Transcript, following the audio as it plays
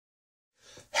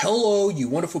Hello, you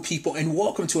wonderful people, and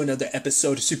welcome to another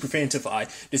episode of Super-Fanta-Fi.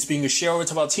 This being a show where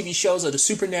it's about TV shows of the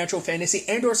supernatural, fantasy,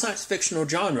 and or science fictional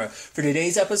genre. For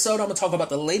today's episode, I'm going to talk about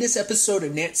the latest episode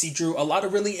of Nancy Drew. A lot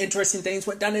of really interesting things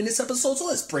went down in this episode, so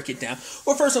let's break it down.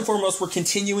 Well, first and foremost, we're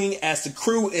continuing as the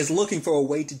crew is looking for a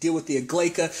way to deal with the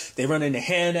Aglaica. They run into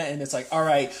Hannah, and it's like,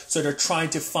 alright, so they're trying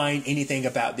to find anything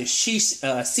about this sea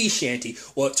shanty.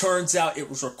 Well, it turns out it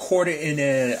was recorded in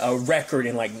a record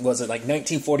in,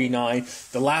 1949.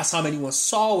 The last time anyone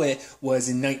saw it was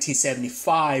in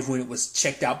 1975 when it was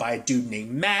checked out by a dude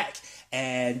named Mac,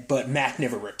 but Mac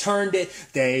never returned it.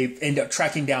 They end up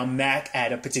tracking down Mac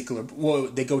at a particular,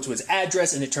 they go to his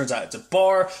address and it turns out it's a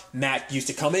bar. Mac used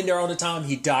to come in there all the time.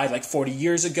 He died 40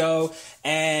 years ago,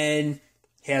 and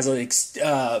he has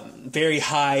a very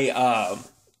high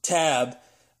tab.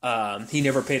 He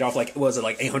never paid off,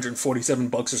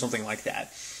 $847 or something like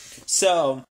that.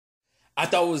 So I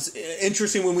thought it was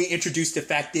interesting when we introduced the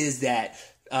fact is that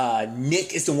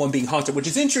Nick is the one being haunted, which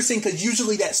is interesting because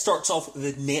usually that starts off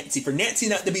with Nancy. For Nancy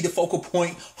not to be the focal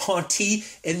point hauntee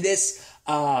in this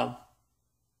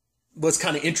was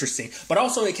kind of interesting. But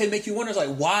also it can make you wonder,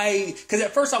 why? Because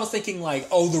at first I was thinking,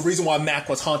 the reason why Mac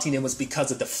was haunting him was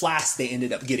because of the flask they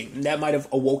ended up getting. That might have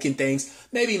awoken things.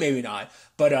 Maybe, maybe not.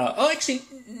 But, actually,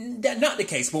 that's not the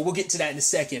case, but we'll get to that in a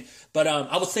second. But,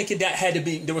 I was thinking that had to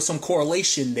be, there was some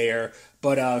correlation there.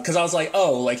 But, cause I was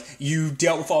you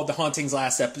dealt with all the hauntings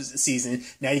last season.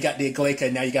 Now you got the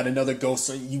Aglaica. Now you got another ghost.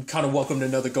 So you kind of welcomed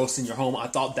another ghost in your home. I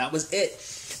thought that was it.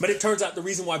 But it turns out the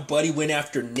reason why Buddy went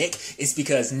after Nick is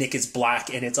because Nick is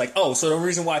black. And it's so the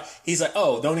reason why he's the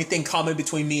only thing common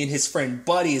between me and his friend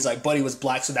Buddy is Buddy was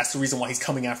black. So that's the reason why he's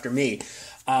coming after me.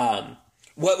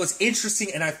 What was interesting,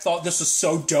 and I thought this was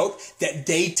so dope, that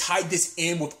they tied this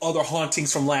in with other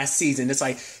hauntings from last season. It's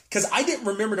because I didn't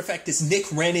remember the fact that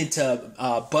Nick ran into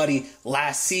Buddy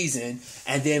last season,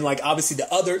 and then obviously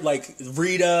the other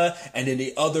Rita, and then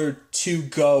the other two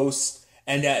ghosts,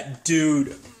 and that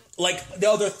dude. The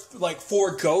other,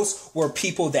 4 ghosts were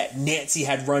people that Nancy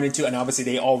had run into, and obviously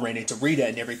they all ran into Rita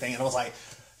and everything, and I was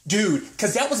dude,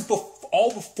 because that was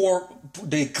all before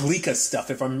the Aglaica stuff,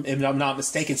 if I'm not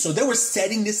mistaken. So they were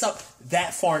setting this up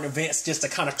that far in advance just to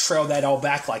kind of trail that all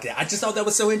back like that. I just thought that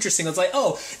was so interesting. I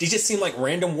was they just seem like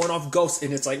random one-off ghosts.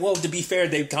 And it's to be fair,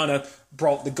 they kind of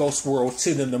brought the ghost world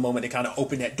to them the moment they kind of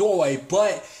opened that doorway.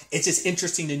 But it's just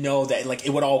interesting to know that it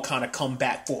would all kind of come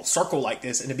back full circle like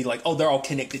this. And it'd be they're all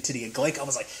connected to the Aglaica. I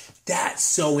was that's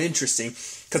so interesting.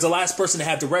 Because the last person to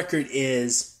have the record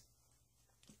is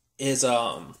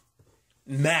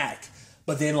Mac.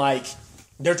 But then, now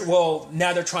they're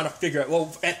trying to figure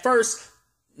out, at first,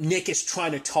 Nick is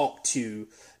trying to talk to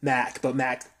Mac, but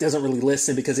Mac doesn't really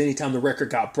listen because anytime the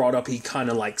record got brought up, he kind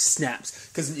of, snaps.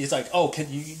 Because he's can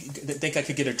you think I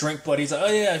could get a drink, buddy? He's oh,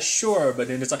 yeah, sure. But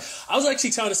then it's I was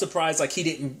actually kind of surprised, he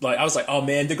didn't, I was oh,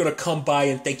 man, they're going to come by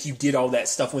and think you did all that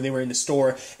stuff when they were in the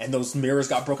store and those mirrors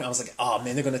got broken. I was oh,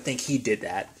 man, they're going to think he did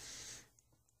that.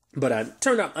 But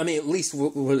turned out, at least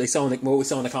what we saw in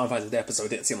the confines of the episode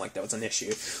didn't seem like that was an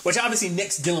issue. Which obviously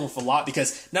Nick's dealing with a lot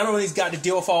because not only he's got to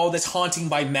deal with all this haunting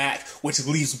by Mac, which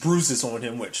leaves bruises on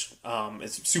him, which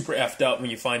is super effed up when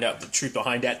you find out the truth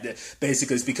behind that. That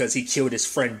basically is because he killed his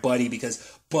friend Buddy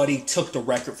because Buddy took the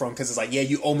record from him because it's yeah,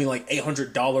 you owe me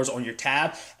 $800 on your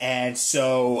tab, and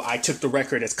so I took the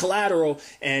record as collateral,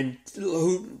 and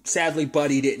sadly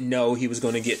Buddy didn't know he was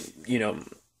going to get,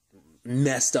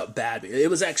 messed up bad. It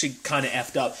was actually kind of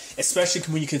effed up, especially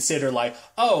when you consider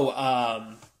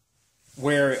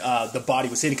where the body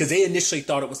was hidden, because they initially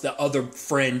thought it was the other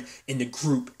friend in the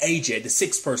group, AJ, the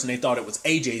 6th person. They thought it was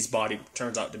AJ's body.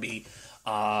 Turns out to be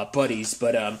Buddy's.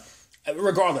 But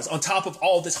regardless, on top of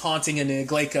all this haunting and the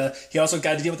Aglaica, he also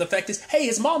got to deal with the fact is, hey,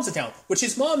 his mom's in town, which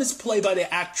his mom is played by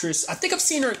the actress. I think I've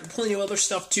seen her in plenty of other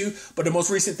stuff too, but the most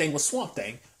recent thing was Swamp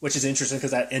Thing, which is interesting because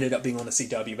that ended up being on the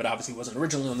CW, but obviously wasn't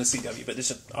originally on the CW, but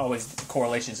there's always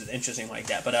correlations is interesting like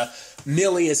that. But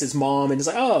Millie is his mom, and it's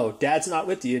oh, Dad's not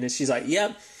with you, and she's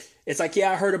yep. It's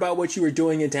yeah, I heard about what you were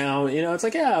doing in town.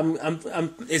 It's yeah,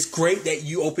 I'm. It's great that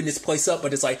you opened this place up,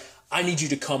 but it's I need you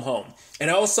to come home. And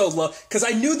I also love, because I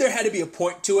knew there had to be a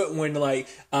point to it when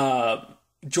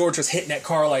George was hitting that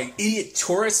car idiot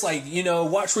tourists,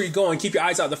 watch where you're going, keep your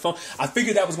eyes out the phone. I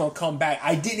figured that was going to come back.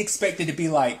 I didn't expect it to be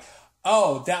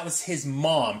oh, that was his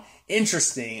mom.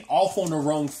 Interesting. Off on the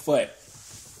wrong foot.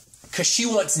 Because she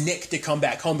wants Nick to come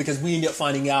back home, because we ended up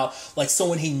finding out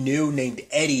someone he knew named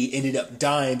Eddie ended up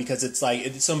dying because it's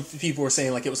some people were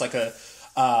saying it was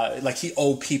he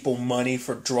owed people money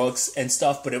for drugs and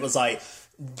stuff, but it was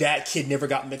that kid never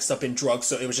got mixed up in drugs,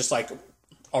 so it was just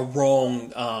a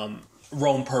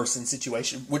wrong person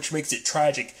situation, which makes it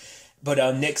tragic.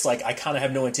 But Nick's like, I kind of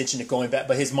have no intention of going back.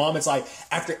 But his mom is like,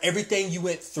 after everything you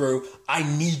went through, I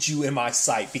need you in my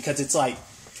sight. Because it's like,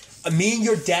 me and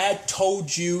your dad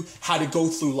told you how to go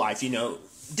through life, you know.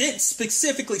 Didn't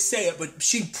specifically say it, but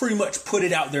she pretty much put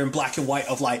it out there in black and white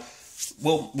of like,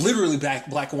 well, literally black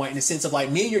and white in the sense of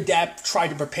like, me and your dad tried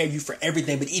to prepare you for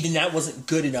everything, but even that wasn't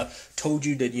good enough. Told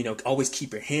you to, you know, always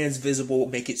keep your hands visible,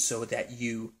 make it so that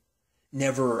you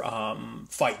never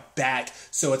fight back.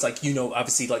 So it's like, you know,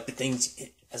 obviously like the things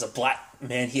as a black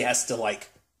man he has to like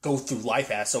go through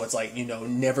life as. So it's like, you know,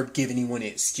 never give anyone an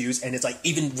excuse. And it's like,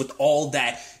 even with all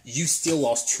that, you still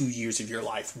lost 2 years of your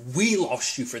life. We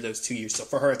lost you for those 2 years. So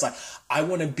for her, it's like, I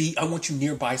want you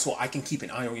nearby so I can keep an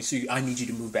eye on you. So I need you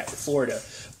to move back to Florida.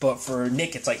 But for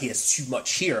Nick, it's like he has too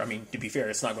much here. I mean, to be fair,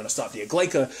 it's not going to stop the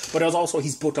Agleka, but it was also,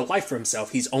 he's built a life for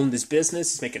himself. He's owned this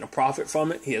business. He's making a profit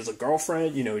from it. He has a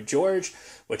girlfriend, you know, George,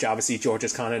 which obviously George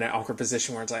is kind of in that awkward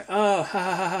position where it's like, oh,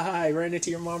 I ran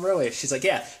into your mom earlier. She's like,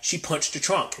 yeah, she punched a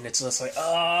trunk. And it's just like,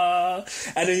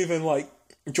 and then even like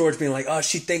George being like, oh,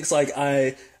 she thinks like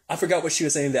I forgot what she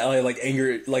was saying, that I like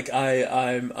anger, like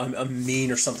I'm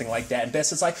mean or something like that. And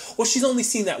Bess is like, well, she's only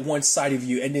seen that one side of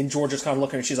you. And then George is kind of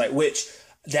looking and she's like, which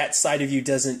that side of you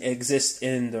doesn't exist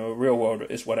in the real world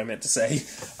is what I meant to say.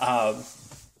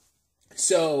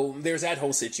 So there's that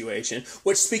whole situation,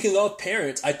 which, speaking of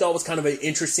parents, I thought was kind of an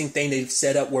interesting thing they've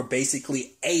set up where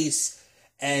basically Ace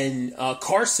and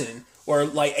Carson, or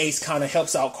like Ace kind of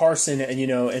helps out Carson, and, you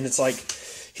know, and it's like,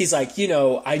 he's like, you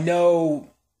know, I know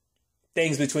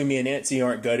things between me and Nancy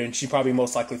aren't good, and she probably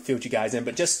most likely filled you guys in,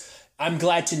 but just, I'm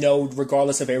glad to know,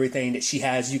 regardless of everything, that she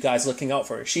has you guys looking out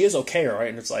for her. She is okay, right?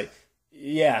 And it's like,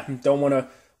 yeah, don't want to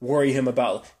worry him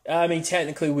about. I mean,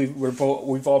 technically, we've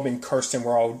all been cursed and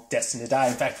we're all destined to die.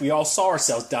 In fact, we all saw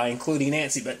ourselves die, including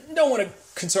Nancy. But don't want to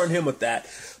concern him with that.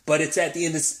 But it's at the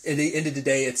end of the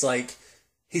day, it's like,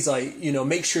 he's like, you know,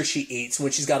 make sure she eats.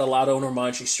 When she's got a lot on her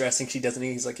mind, she's stressing, she doesn't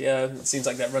eat. He's like, yeah, it seems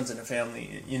like that runs in the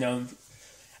family, you know.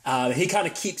 He kind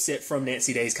of keeps it from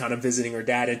Nancy Days kind of visiting her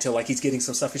dad until like he's getting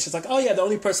some stuff. And she's like, oh yeah, the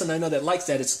only person I know that likes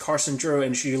that is Carson Drew.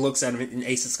 And she looks at him and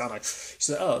Ace is kind of like,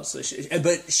 she's like, oh, so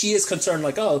but she is concerned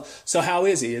like, oh, so how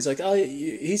is he? It's like, oh,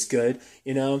 he's good.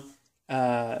 You know,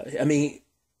 I mean,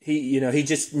 he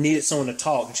just needed someone to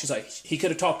talk. And she's like, he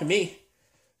could have talked to me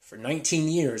for 19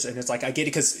 years. And it's like, I get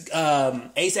it. Cause,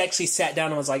 Ace actually sat down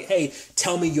and was like, hey,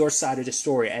 tell me your side of the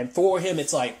story. And for him,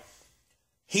 it's like,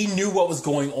 he knew what was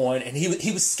going on, and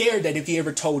he was scared that if he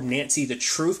ever told Nancy the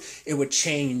truth, it would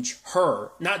change her.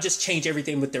 Not just change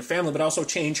everything with their family, but also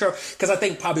change her. Because I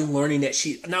think probably learning that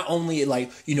she, not only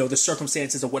like, you know, the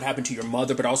circumstances of what happened to your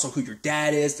mother, but also who your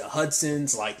dad is, the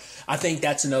Hudsons. Like, I think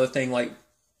that's another thing. Like,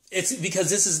 it's because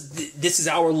this is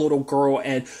our little girl,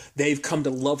 and they've come to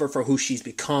love her for who she's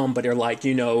become. But they're like,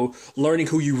 you know, learning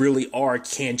who you really are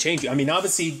can change you. I mean,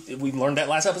 obviously, we learned that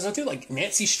last episode too. Like,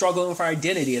 Nancy's struggling with her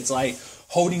identity. It's like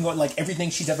holding on, like everything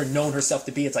she's ever known herself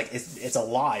to be. It's like it's a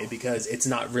lie, because it's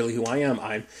not really who I am.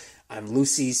 I'm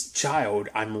Lucy's child.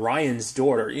 I'm Ryan's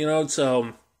daughter. You know,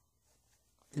 so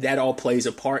that all plays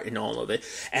a part in all of it.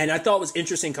 And I thought it was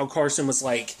interesting how Carson was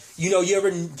like, you know, you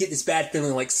ever get this bad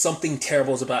feeling like something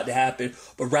terrible is about to happen,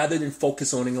 but rather than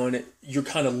focusing on it, you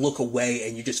kind of look away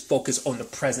and you just focus on the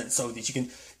present so that you can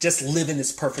just live in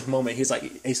this perfect moment. He's like,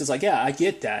 Ace is like, yeah, I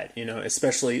get that, you know,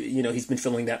 especially, you know, he's been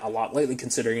feeling that a lot lately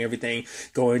considering everything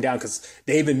going down, because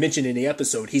they even mentioned in the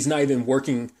episode, he's not even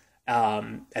working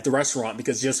at the restaurant,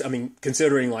 because just, I mean,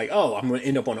 considering like, oh, I'm going to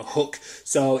end up on a hook.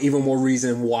 So even more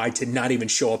reason why to not even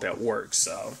show up at work.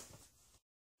 So,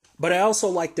 but I also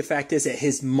like the fact is that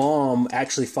his mom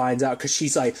actually finds out, because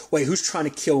she's like, wait, who's trying to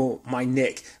kill my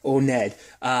Nick or Ned?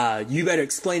 You better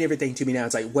explain everything to me now.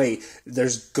 It's like, wait,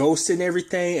 there's ghosts and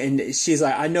everything. And she's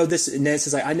like, I know this. And Ned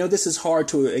says like, I know this is hard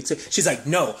to accept. She's like,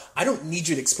 no, I don't need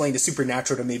you to explain the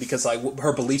supernatural to me, because like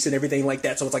her beliefs and everything like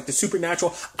that. So it's like the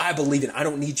supernatural, I believe in. I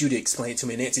don't need you to explain it to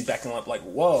me. And Nancy's backing up like,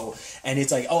 whoa. And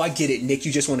it's like, oh, I get it, Nick.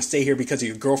 You just want to stay here because of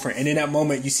your girlfriend. And in that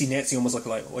moment, you see Nancy almost look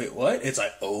like, wait, what? It's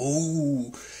like,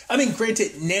 oh. I mean,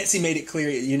 granted, Nancy made it clear,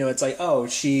 you know, it's like, oh,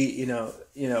 she, you know,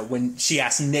 when she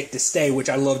asked Nick to stay, which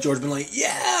I love George being like,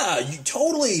 yeah, you should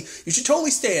totally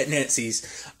stay at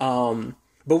Nancy's.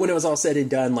 But when it was all said and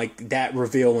done, like that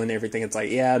reveal and everything, it's like,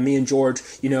 yeah, me and George,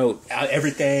 you know,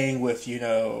 everything with, you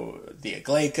know, the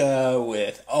Agleka,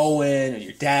 with Owen, and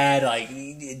your dad, like,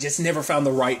 just never found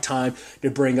the right time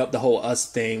to bring up the whole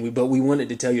us thing. But we wanted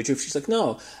to tell you the truth. She's like,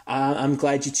 no, I'm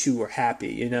glad you two were happy.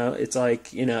 You know, it's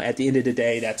like, you know, at the end of the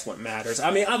day, that's what matters.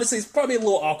 I mean, obviously, it's probably a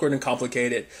little awkward and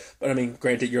complicated. But I mean,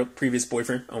 granted, your previous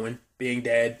boyfriend, Owen, being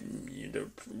dead,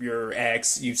 your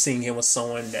ex, you've seen him with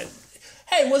someone that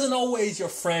hey, it wasn't always your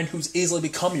friend who's easily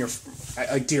become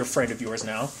a dear friend of yours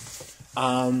now.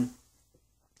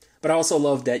 But I also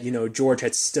love that, George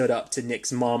had stood up to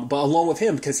Nick's mom, but along with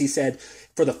him, because he said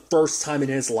for the first time in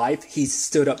his life, he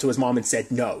stood up to his mom and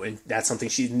said no. And that's something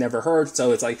she'd never heard.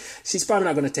 So it's like, she's probably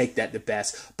not going to take that the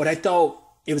best. But I thought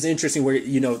it was interesting where,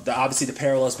 obviously the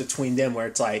parallels between them where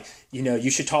it's like, you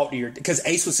should talk to because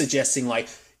Ace was suggesting like,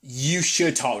 you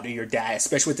should talk to your dad,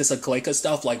 especially with this Aglaika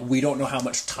stuff. Like, we don't know how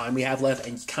much time we have left,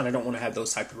 and you kind of don't want to have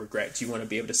those type of regrets. You want to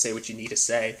be able to say what you need to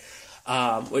say,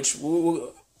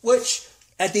 which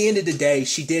at the end of the day,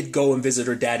 she did go and visit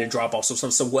her dad and drop off some.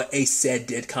 So what Ace said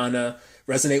did kind of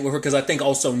resonate with her, because I think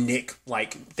also Nick,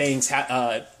 like, things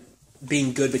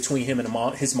being good between him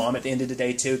and his mom at the end of the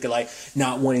day too, like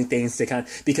not wanting things to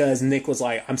because Nick was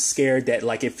like, I'm scared that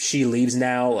like if she leaves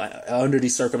now under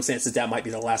these circumstances, that might be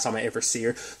the last time I ever see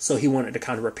her. So he wanted to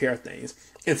kind of repair things.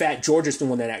 In fact, George is the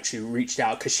one that actually reached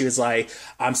out, because she was like,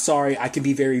 I'm sorry, I can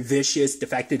be very vicious. The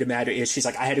fact of the matter is, she's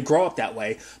like, I had to grow up that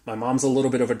way. My mom's a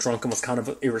little bit of a drunk and was kind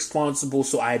of irresponsible,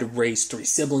 so I had to raise 3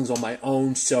 siblings on my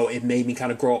own. So it made me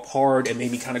kind of grow up hard. It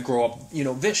made me kind of grow up,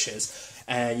 vicious.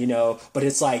 And, but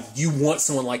it's like, you want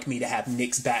someone like me to have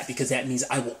Nick's back, because that means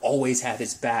I will always have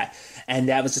his back. And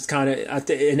that was just kind of,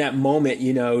 in that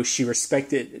moment, she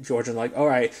respected George and like, all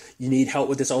right, you need help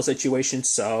with this whole situation.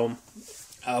 So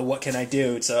what can I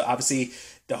do? So obviously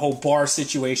the whole bar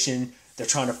situation, they're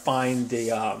trying to find the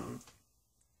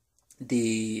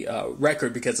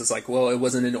record, because it's like, well, it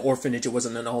wasn't in an orphanage. It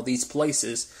wasn't in all these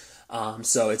places.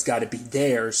 So it's got to be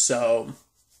there. So...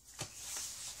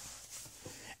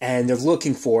 and they're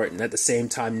looking for it, and at the same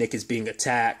time, Nick is being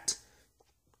attacked.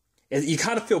 And you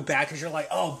kind of feel bad, because you're like,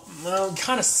 oh, well, you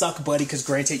kind of suck, buddy, because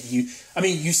granted, you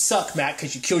suck, Matt,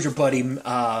 because you killed your buddy,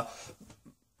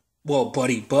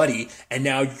 buddy, and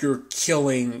now you're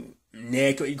killing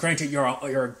Nick. Granted, you're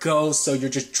a ghost, so you're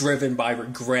just driven by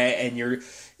regret, and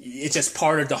it's just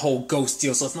part of the whole ghost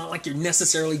deal. So it's not like you're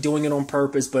necessarily doing it on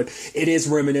purpose, but it is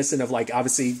reminiscent of, like,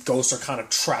 obviously ghosts are kind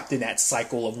of trapped in that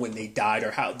cycle of when they died,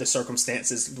 or how the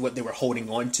circumstances, what they were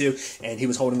holding on to. And he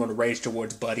was holding on to rage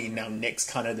towards Buddy. And now Nick's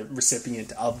kind of the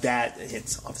recipient of that.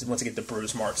 It's obviously, once again, the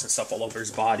bruise marks and stuff all over his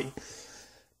body.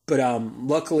 But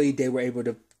luckily they were able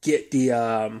to get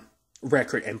the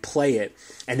record and play it,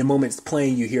 and the moment it's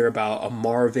playing, you hear about a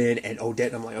Marvin and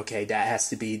Odette, and I'm like, okay, that has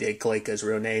to be the Aglaika's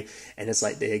real name. And it's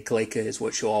like, the Aglaika is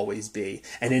what she'll always be.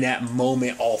 And in that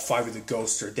moment, all 5 of the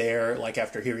ghosts are there, like,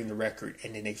 after hearing the record,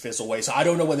 and then they fizzle away. So I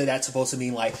don't know whether that's supposed to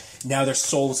mean like now their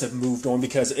souls have moved on,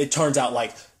 because it turns out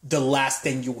like the last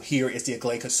thing you'll hear is the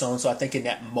Aglaika song. So I think in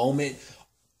that moment,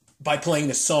 by playing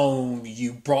the song,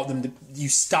 you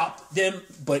stopped them,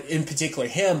 but in particular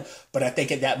him. But I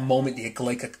think at that moment, the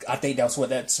Aglaika, I think that's what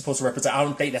that's supposed to represent. I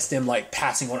don't think that's them like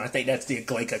passing on. I think that's the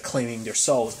Aglaika claiming their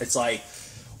souls. It's like,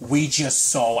 we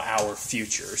just saw our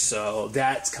future. So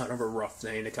that's kind of a rough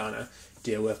thing to kind of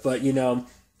deal with. But,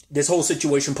 this whole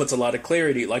situation puts a lot of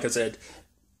clarity. Like I said,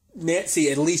 Nancy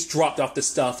at least dropped off the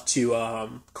stuff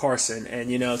to Carson.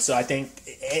 And, so I think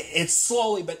it's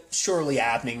slowly but surely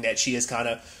happening that she is kind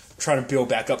of trying to build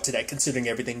back up to that, considering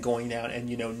everything going down, and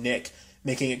Nick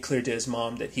making it clear to his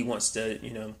mom that he wants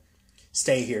to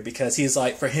stay here, because he's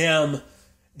like, for him,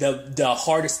 the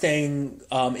hardest thing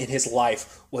in his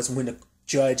life was when the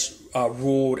judge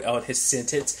ruled on his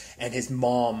sentence, and his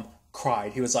mom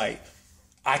cried. He was like,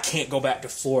 I can't go back to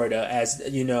Florida as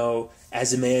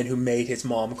a man who made his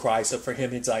mom cry. So for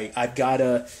him, it's like, I've got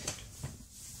to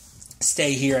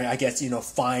stay here and I guess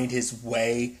find his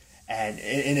way. And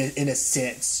in a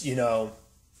sense,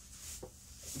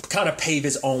 kind of pave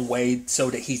his own way, so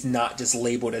that he's not just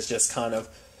labeled as just kind of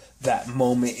that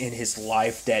moment in his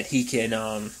life, that he can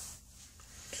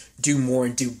do more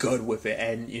and do good with it,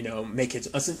 and make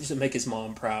his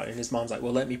mom proud. And his mom's like,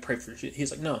 well, let me pray for you.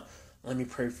 He's like, no, let me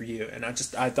pray for you. And I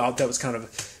thought that was kind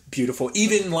of beautiful.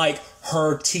 Even like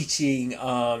her teaching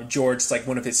George like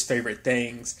one of his favorite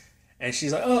things, and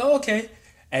she's like, oh, okay.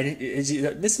 And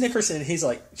Miss Nickerson, she's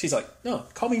like, no,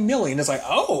 call me Millie. And it's like,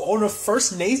 oh, on a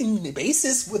first name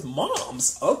basis with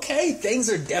moms. Okay, things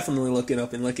are definitely looking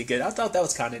up and looking good. I thought that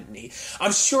was kind of neat.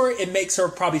 I'm sure it makes her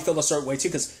probably feel a certain way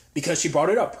too, because she brought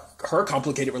it up, her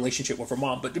complicated relationship with her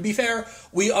mom. But to be fair,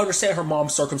 we understand her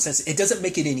mom's circumstances. It doesn't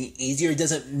make it any easier. It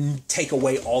doesn't take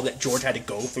away all that George had to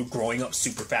go through growing up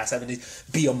super fast, having to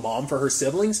be a mom for her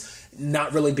siblings,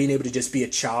 not really being able to just be a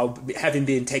child, having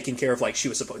been taken care of like she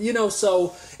was supposed,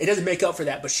 so it doesn't make up for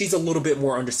that, but she's a little bit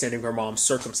more understanding of her mom's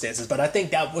circumstances. But I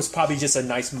think that was probably just a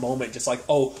nice moment, just like,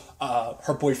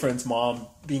 her boyfriend's mom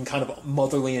being kind of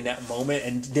motherly in that moment,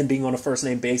 and then being on a first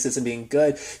name basis and being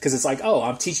good, because it's like, oh,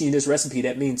 I'm teaching you this recipe,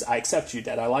 that means I accept you,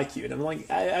 that I like you. And I'm like,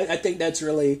 I think that's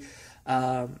really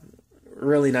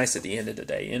really nice at the end of the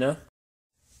day, you know.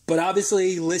 But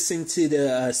obviously, listening to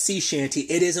the sea shanty,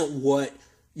 it isn't what,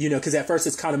 you know, because at first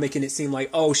it's kind of making it seem like,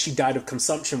 oh, she died of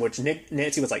consumption, which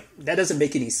Nancy was like, that doesn't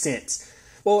make any sense.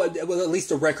 Well, at least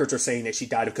the records are saying that she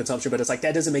died of consumption, but it's like,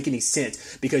 that doesn't make any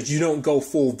sense, because you don't go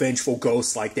full vengeful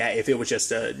ghost like that if it was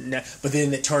just a... But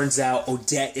then it turns out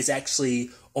Odette is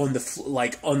actually on the,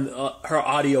 like, on her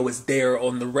audio is there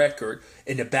on the record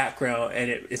in the background, and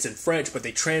it's in French, but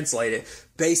they translate it.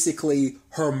 Basically,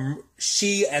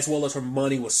 she, as well as her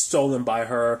money, was stolen by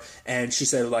her, and she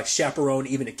said, like, chaperone,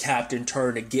 even the captain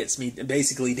turned against me.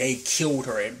 Basically, they killed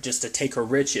her just to take her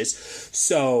riches.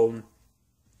 So...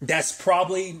 that's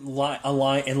probably in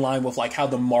line with like how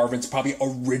the Marvins probably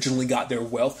originally got their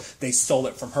wealth. They stole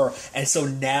it from her. And so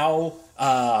now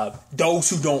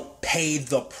those who don't pay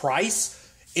the price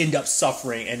end up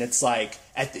suffering. And it's like,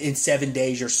 in 7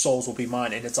 days, your souls will be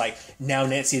mine. And it's like, now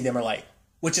Nancy and them are like,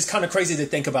 which is kind of crazy to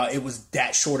think about. It was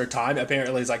that short a time.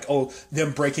 Apparently, it's like, oh,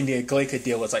 them breaking the Aglaica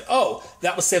deal. It's like, oh,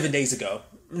 that was 7 days ago.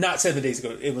 Not 7 days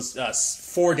ago. It was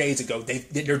 4 days ago.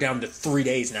 They're down to 3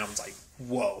 days now. It's like,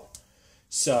 whoa.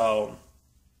 So,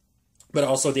 but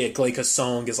also the Aglaica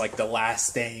song is like the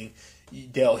last thing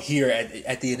they'll hear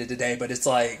at the end of the day. But it's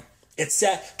like, it's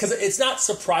sad, because it's not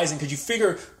surprising, because you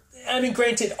figure, I mean,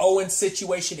 granted, Owen's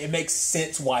situation, it makes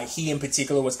sense why he in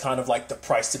particular was kind of like the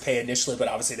price to pay initially, but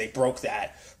obviously they broke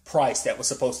that price that was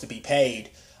supposed to be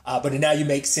paid. But now you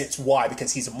make sense why,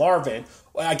 because he's a Marvin.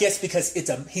 Well, I guess because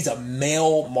he's a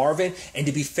male Marvin, and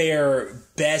to be fair,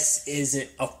 Bess isn't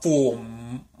a full.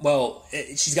 Well,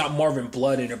 she's got Marvin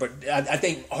blood in her, but I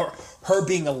think her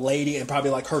being a lady and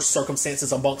probably like her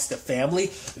circumstances amongst the family,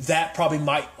 that probably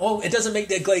might. Oh, it doesn't make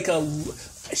the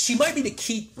Aglaica. She might be the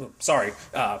key. Sorry,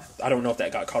 I don't know if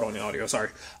that got caught on the audio. Sorry.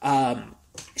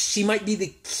 She might be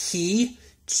the key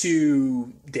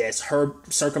to this, her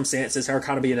circumstances, her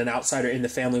kind of being an outsider in the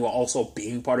family while also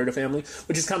being part of the family,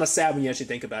 which is kind of sad when you actually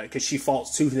think about it, because she fought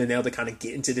tooth and nail to kind of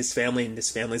get into this family, and this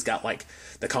family's got like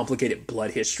the complicated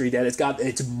blood history that it's got.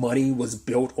 Its money was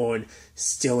built on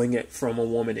stealing it from a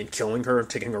woman and killing her and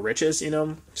taking her riches, you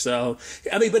know. So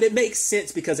I mean, but it makes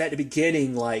sense, because at the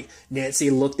beginning, like, Nancy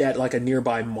looked at like a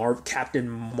nearby Captain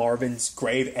Marvin's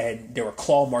grave, and there were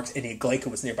claw marks, and the Aglaica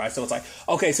was nearby. So it's like,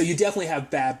 okay, so you definitely have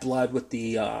bad blood with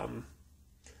the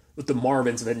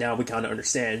Marvins, but now we kind of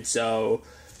understand. So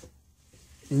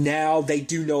now they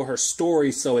do know her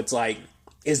story, so it's like,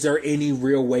 is there any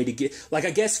real way to get, like,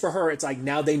 I guess for her, it's like,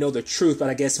 now they know the truth, but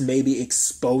I guess maybe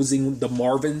exposing the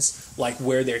Marvins, like,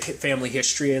 where their family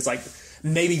history is, like,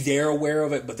 maybe they're aware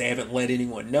of it, but they haven't let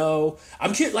anyone know.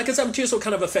 I'm curious, like I said, I'm curious what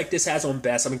kind of effect this has on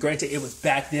Bess. I mean, granted, it was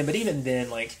back then, but even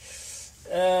then, like,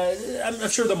 I'm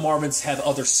sure the Marvins have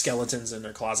other skeletons in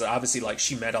their closet. Obviously, like,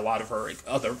 she met a lot of her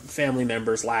other family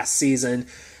members last season.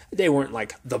 They weren't,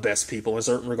 like, the best people in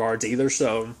certain regards either,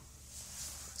 so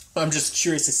I'm just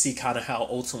curious to see kind of how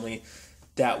ultimately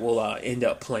that will end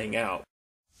up playing out.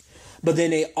 But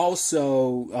then they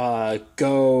also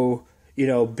go, you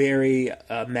know, bury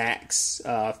Max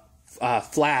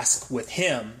Flask with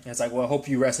him. And it's like, well, I hope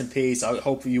you rest in peace. I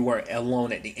hope you weren't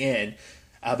alone at the end.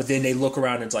 But then they look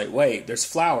around and it's like, wait, there's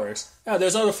flowers. Oh,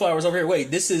 there's other flowers over here.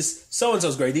 Wait, this is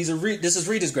so-and-so's grave. This is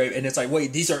Rita's grave. And it's like,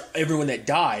 wait, these are everyone that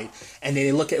died. And then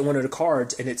they look at one of the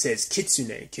cards and it says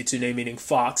Kitsune. Kitsune meaning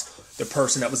fox. The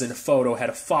person that was in the photo had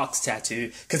a fox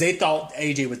tattoo, because they thought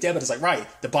AJ was dead. But it's like, right,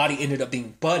 the body ended up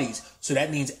being Buddy's. So that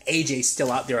means AJ's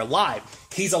still out there alive.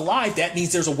 He's alive. That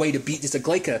means there's a way to beat this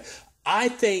Aglaica. I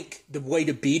think the way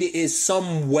to beat it is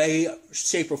some way,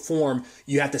 shape, or form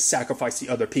you have to sacrifice the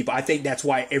other people. I think that's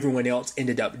why everyone else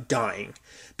ended up dying.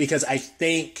 Because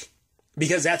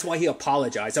that's why he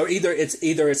apologized. Or either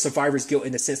it's survivor's guilt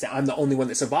in the sense that I'm the only one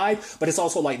that survived, but it's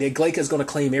also like the Aglaica is going to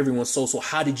claim everyone's soul. So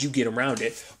how did you get around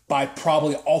it? By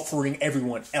probably offering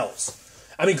everyone else.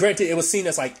 I mean, granted, it was seen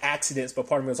as like accidents, but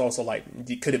part of me was also like,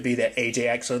 could it be that AJ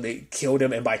actually killed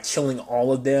him, and by killing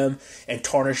all of them and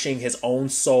tarnishing his own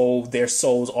soul, their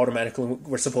souls automatically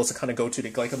were supposed to kind of go to the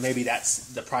Aglaica? Maybe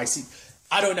that's the price.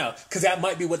 I don't know, because that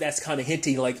might be what that's kind of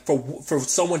hinting. Like, for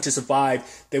someone to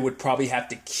survive, they would probably have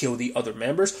to kill the other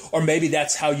members. Or maybe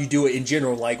that's how you do it in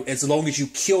general. Like, as long as you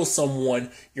kill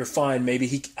someone, you're fine.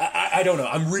 Maybe I don't know.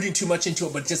 I'm reading too much into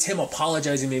it, but just him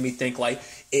apologizing made me think, like,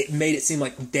 it made it seem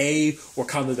like they were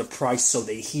kind of the price so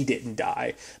that he didn't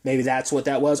die. Maybe that's what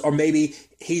that was. Or maybe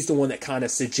he's the one that kind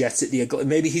of suggested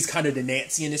maybe he's kind of the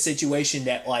Nancy in the situation,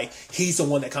 that like he's the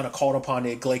one that kind of called upon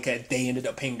the Igleka. They ended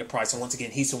up paying the price, and once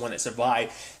again he's the one that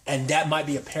survived. And that might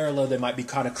be a parallel that might be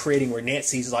kind of creating where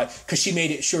Nancy's like, because she made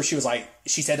it sure, she was like,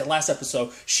 she said it last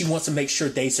episode, she wants to make sure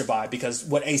they survive, because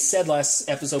what Ace said last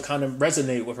episode kind of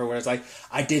resonated with her, where it's like,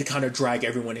 I did kind of drag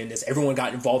everyone in this. Everyone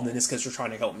got involved in this because they're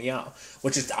trying to help me out,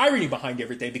 which is the irony behind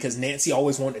everything, because Nancy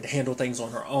always wanted to handle things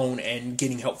on her own and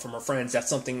getting help from her friends. That's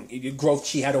something, growth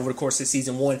she had over the course of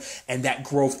season 1, and that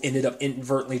growth ended up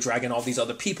inadvertently dragging all these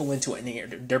other people into it,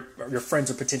 and your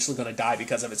friends are potentially going to die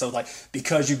because of it. So like,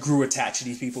 because you grew attached to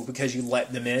these people, because you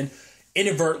let them in,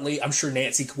 inadvertently, I'm sure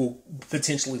Nancy will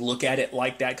potentially look at it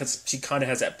like that, because she kind of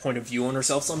has that point of view on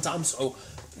herself sometimes. So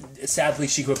sadly,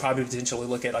 she could probably potentially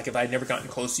look at, like, if I had never gotten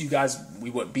close to you guys, we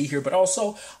wouldn't be here. But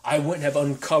also, I wouldn't have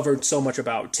uncovered so much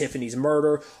about Tiffany's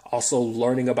murder, also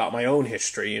learning about my own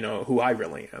history, who I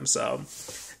really am. So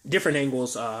different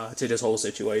angles to this whole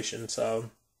situation.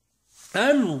 So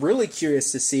I'm really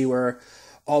curious to see where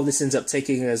all this ends up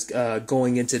taking us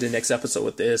going into the next episode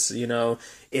with this.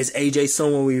 Is AJ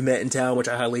someone we met in town, which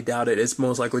I highly doubt it. It's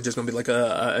most likely just going to be like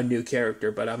a new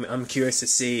character, but I'm curious to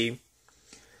see,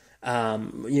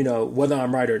 whether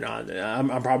I'm right or not.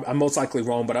 I'm most likely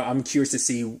wrong, but I'm curious to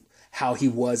see how he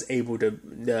was able to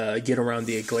get around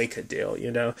the Igleka deal,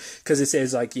 because it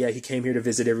says like, yeah, he came here to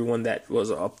visit everyone that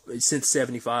was since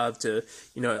 75 to,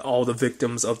 all the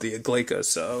victims of the Igleka.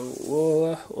 So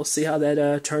we'll see how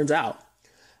that turns out.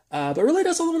 But really,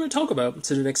 that's all I want to talk about.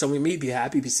 So the next time we meet, be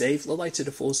happy, be safe, live life to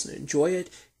the fullest, and enjoy it.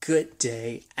 Good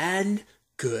day and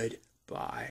goodbye.